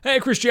Hey,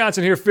 Chris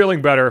Johnson here,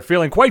 feeling better.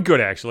 Feeling quite good,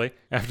 actually,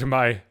 after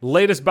my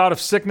latest bout of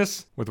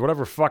sickness with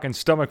whatever fucking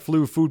stomach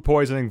flu, food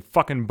poisoning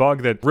fucking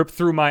bug that ripped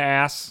through my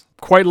ass.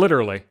 Quite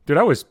literally. Dude,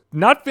 I was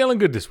not feeling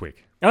good this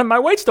week. And my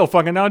weight's still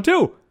fucking down,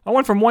 too. I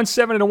went from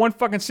 170 to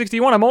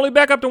 161. I'm only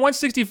back up to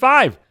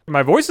 165.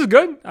 My voice is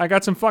good. I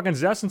got some fucking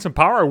zest and some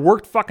power. I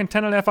worked fucking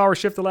 10.5 hour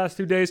shift the last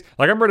 2 days.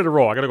 Like, I'm ready to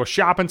roll. I gotta go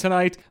shopping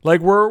tonight.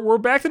 Like, we're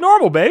back to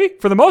normal, baby,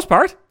 for the most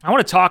part. I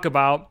want to talk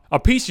about a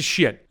piece of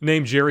shit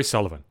named Jerry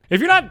Sullivan. If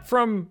you're not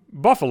from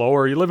Buffalo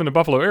or you live in the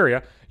Buffalo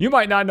area, you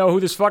might not know who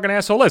this fucking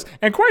asshole is.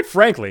 And quite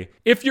frankly,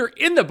 if you're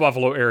in the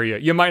Buffalo area,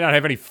 you might not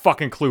have any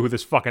fucking clue who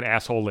this fucking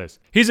asshole is.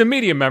 He's a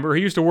media member.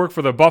 He used to work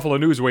for the Buffalo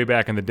News way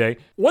back in the day.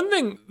 One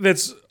thing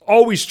that's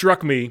always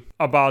struck me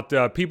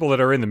about people that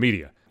are in the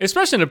media,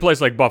 especially in a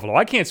place like Buffalo.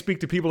 I can't speak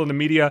to people in the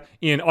media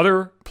in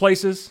other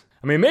places.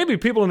 I mean, maybe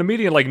people in the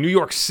media in like New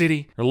York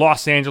City or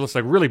Los Angeles,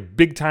 like really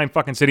big time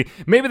fucking city,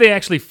 maybe they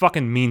actually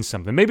fucking mean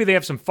something. Maybe they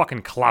have some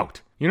fucking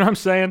clout. You know what I'm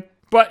saying?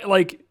 But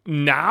like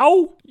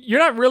now, you're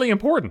not really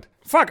important.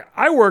 Fuck,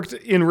 I worked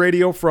in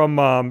radio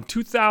from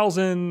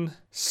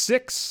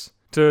 2006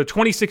 to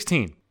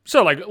 2016.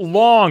 So like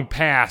long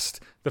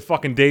past the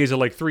fucking days of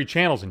like 3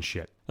 channels and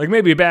shit. Like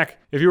maybe back,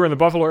 if you were in the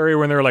Buffalo area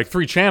when there were like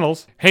 3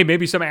 channels, hey,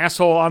 maybe some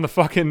asshole on the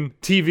fucking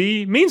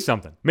TV means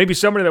something. Maybe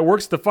somebody that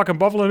works at the fucking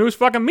Buffalo News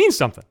fucking means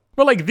something.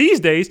 But like these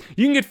days,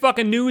 you can get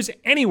fucking news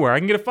anywhere. I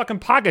can get a fucking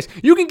podcast.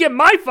 You can get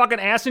my fucking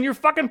ass in your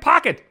fucking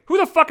pocket. Who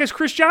the fuck is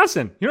Chris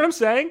Johnson? You know what I'm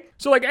saying?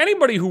 So like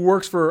anybody who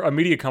works for a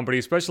media company,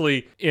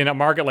 especially in a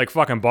market like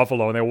fucking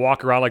Buffalo, and they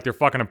walk around like they're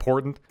fucking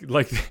important,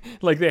 like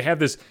they have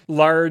this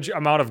large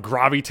amount of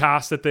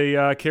gravitas that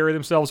they carry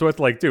themselves with,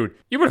 like, dude,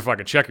 you better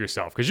fucking check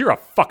yourself, because you're a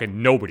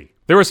fucking nobody.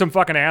 There was some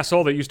fucking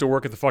asshole that used to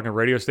work at the fucking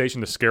radio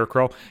station, the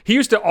Scarecrow. He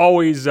used to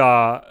always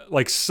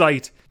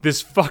cite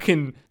this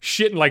fucking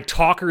shit in like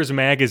Talkers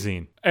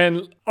magazine.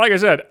 And like I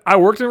said, I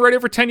worked in radio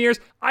for 10 years.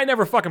 I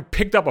never fucking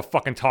picked up a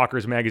fucking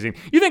Talkers magazine.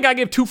 You think I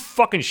give 2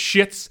 fucking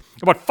shits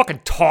about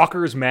fucking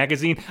Talkers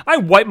magazine? I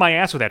wipe my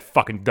ass with that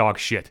fucking dog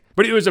shit.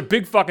 But it was a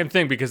big fucking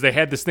thing because they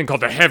had this thing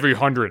called the Heavy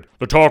 100.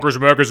 The Talkers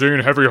magazine,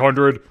 Heavy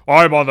 100.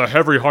 I'm on the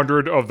Heavy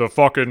 100 of the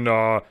fucking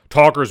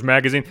Talkers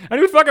magazine. And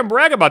he would fucking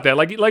brag about that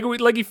like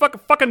he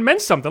fucking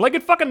meant something. Like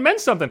it fucking meant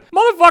something.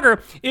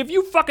 Motherfucker, if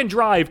you fucking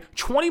drive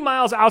 20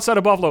 miles outside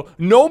of Buffalo,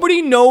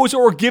 nobody knows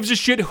or gives a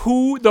shit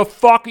who the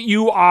fuck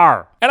you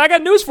are. And I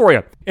got news for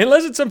you.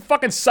 Unless it's some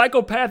fucking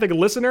psychopathic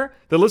listener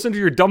that listens to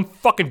your dumb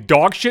fucking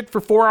dog shit for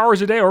 4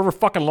 hours a day or however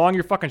fucking long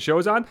your fucking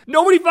show's on,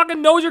 nobody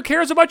fucking knows or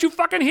cares about you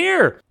fucking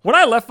here. When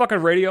I left fucking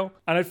radio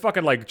and I'd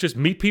fucking like just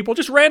meet people,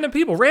 just random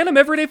people, random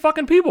everyday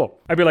fucking people.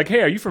 I'd be like,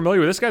 hey, are you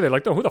familiar with this guy? They're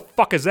like, no, who the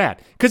fuck is that?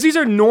 Because these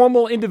are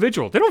normal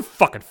individuals. They don't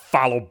fucking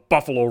follow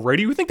Buffalo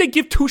radio. You think they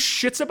give 2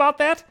 shits about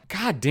that?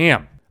 God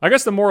damn. I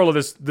guess the moral of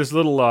this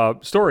little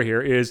story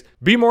here is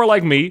be more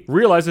like me,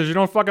 realize that you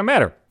don't fucking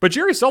matter. But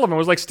Jerry Sullivan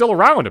was like still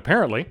around,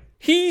 apparently.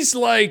 He's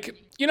like,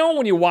 you know,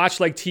 when you watch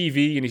like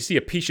TV and you see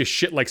a piece of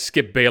shit like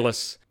Skip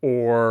Bayless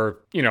or,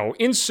 you know,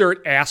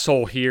 insert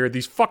asshole here,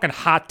 these fucking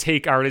hot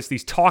take artists,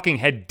 these talking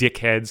head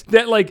dickheads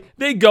that like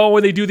they go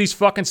and they do these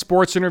fucking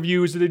sports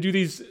interviews, they do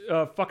these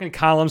fucking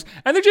columns,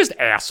 and they're just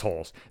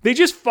assholes. They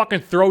just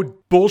fucking throw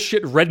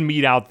bullshit red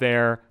meat out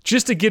there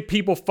just to get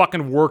people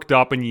fucking worked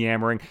up and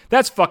yammering.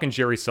 That's fucking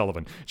Jerry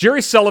Sullivan.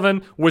 Jerry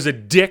Sullivan was a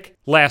dick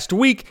last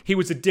week. He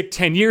was a dick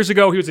 10 years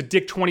ago. He was a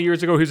dick 20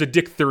 years ago. He was a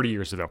dick 30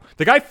 years ago.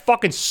 The guy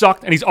fucking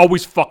sucked, and he's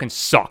always fucking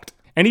sucked.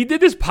 And he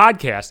did this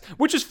podcast,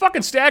 which is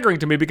fucking staggering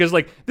to me because,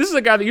 like, this is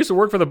a guy that used to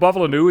work for the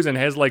Buffalo News and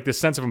has, like, this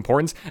sense of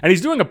importance. And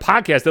he's doing a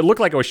podcast that looked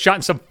like it was shot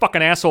in some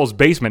fucking asshole's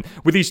basement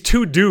with these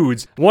 2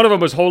 dudes. One of them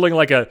was holding,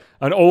 like, an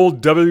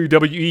old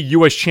WWE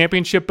US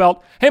Championship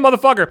belt. Hey,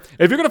 motherfucker,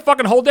 if you're gonna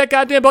fucking hold that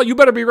goddamn belt, you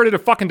better be ready to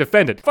fucking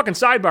defend it. Fucking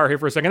sidebar here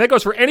for a second. That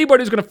goes for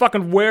anybody who's gonna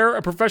fucking wear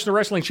a professional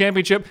wrestling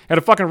championship at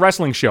a fucking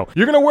wrestling show.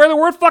 You're gonna wear the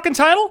word fucking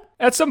title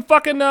at some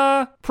fucking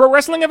pro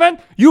wrestling event?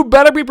 You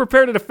better be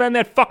prepared to defend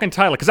that fucking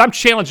title, because I'm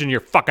challenging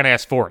your fucking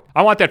ass for it.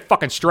 I want that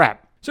fucking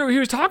strap. So he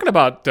was talking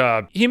about,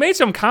 he made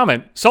some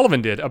comment,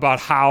 Sullivan did,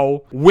 about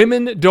how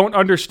women don't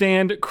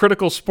understand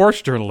critical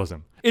sports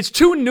journalism. It's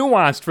too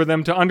nuanced for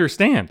them to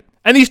understand.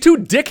 And these 2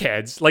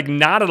 dickheads, like,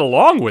 nodded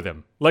along with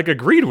him, like,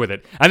 agreed with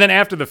it. And then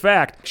after the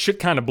fact, shit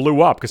kind of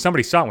blew up because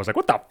somebody saw it and was like,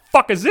 what the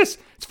fuck is this?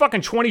 It's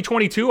fucking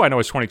 2022. I know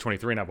it's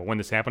 2023 now, but when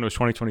this happened, it was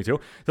 2022.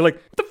 They're like,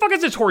 what the fuck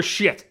is this horse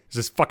shit? Is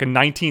this fucking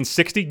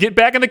 1960? Get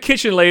back in the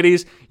kitchen,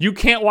 ladies. You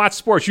can't watch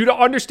sports. You don't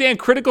understand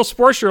critical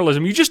sports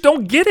journalism. You just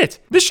don't get it.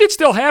 This shit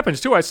still happens,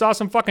 too. I saw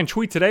some fucking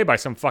tweet today by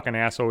some fucking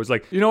asshole. It was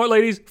like, you know what,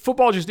 ladies?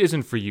 Football just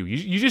isn't for you.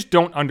 You just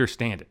don't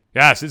understand it.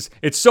 Yes,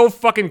 it's so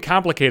fucking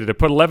complicated to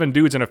put 11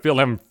 dudes in a field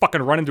and have them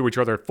fucking run into each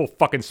other at full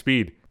fucking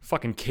speed.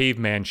 Fucking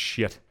caveman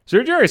shit.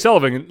 So Jerry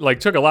Sullivan,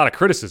 like, took a lot of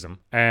criticism,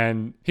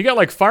 and he got,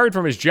 like, fired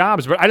from his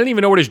jobs, but I didn't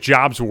even know what his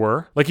jobs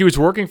were. Like, he was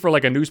working for,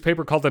 like, a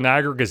newspaper called the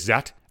Niagara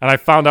Gazette, and I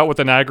found out what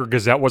the Niagara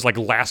Gazette was, like,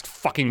 last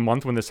fucking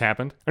month when this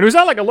happened. And it was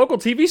on, like, a local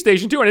TV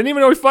station, too. I didn't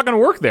even know he fucking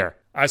worked there.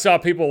 I saw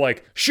people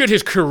like, should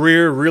his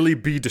career really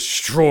be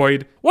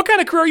destroyed? What kind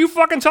of career are you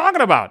fucking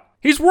talking about?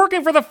 He's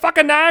working for the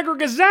fucking Niagara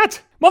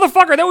Gazette.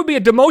 Motherfucker, that would be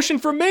a demotion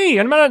for me.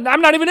 I'm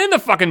not even in the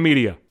fucking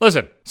media.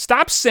 Listen,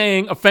 stop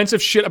saying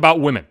offensive shit about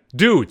women.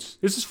 Dudes,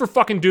 this is for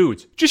fucking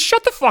dudes. Just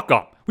shut the fuck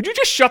up. Would you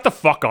just shut the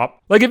fuck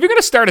up? Like, if you're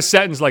gonna start a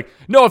sentence like,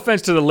 no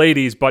offense to the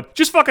ladies, but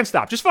just fucking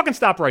stop. Just fucking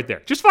stop right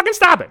there. Just fucking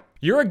stop it.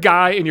 You're a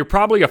guy and you're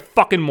probably a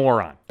fucking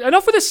moron.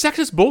 Enough with this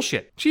sexist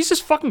bullshit.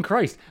 Jesus fucking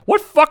Christ.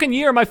 What fucking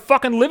year am I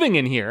fucking living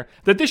in here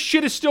that this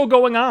shit is still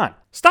going on?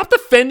 Stop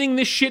defending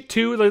this shit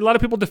too. Like, a lot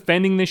of people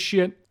defending this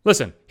shit.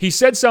 Listen, he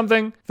said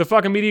something, the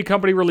fucking media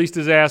company released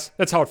his ass.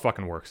 That's how it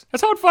fucking works.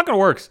 That's how it fucking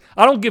works.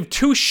 I don't give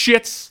two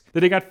shits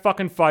that he got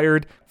fucking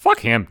fired.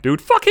 Fuck him,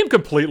 dude. Fuck him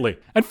completely.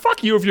 And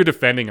fuck you if you're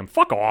defending him.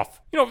 Fuck off.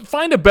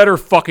 Find a better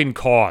fucking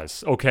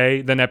cause,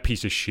 okay, than that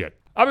piece of shit.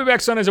 I'll be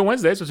back Sundays and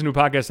Wednesdays, so new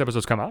podcast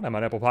episodes come out. I'm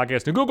on Apple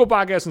Podcasts and Google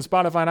Podcasts and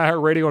Spotify and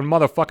iHeartRadio and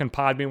motherfucking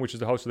Podbean, which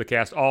is the host of the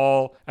cast.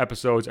 All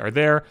episodes are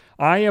there.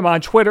 I am on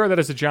Twitter. That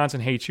is the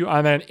Johnson Hates You.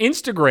 I'm on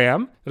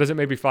Instagram. That is at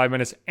maybe 5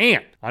 minutes.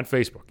 And on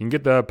Facebook. You can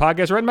get the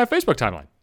podcast right in my Facebook timeline.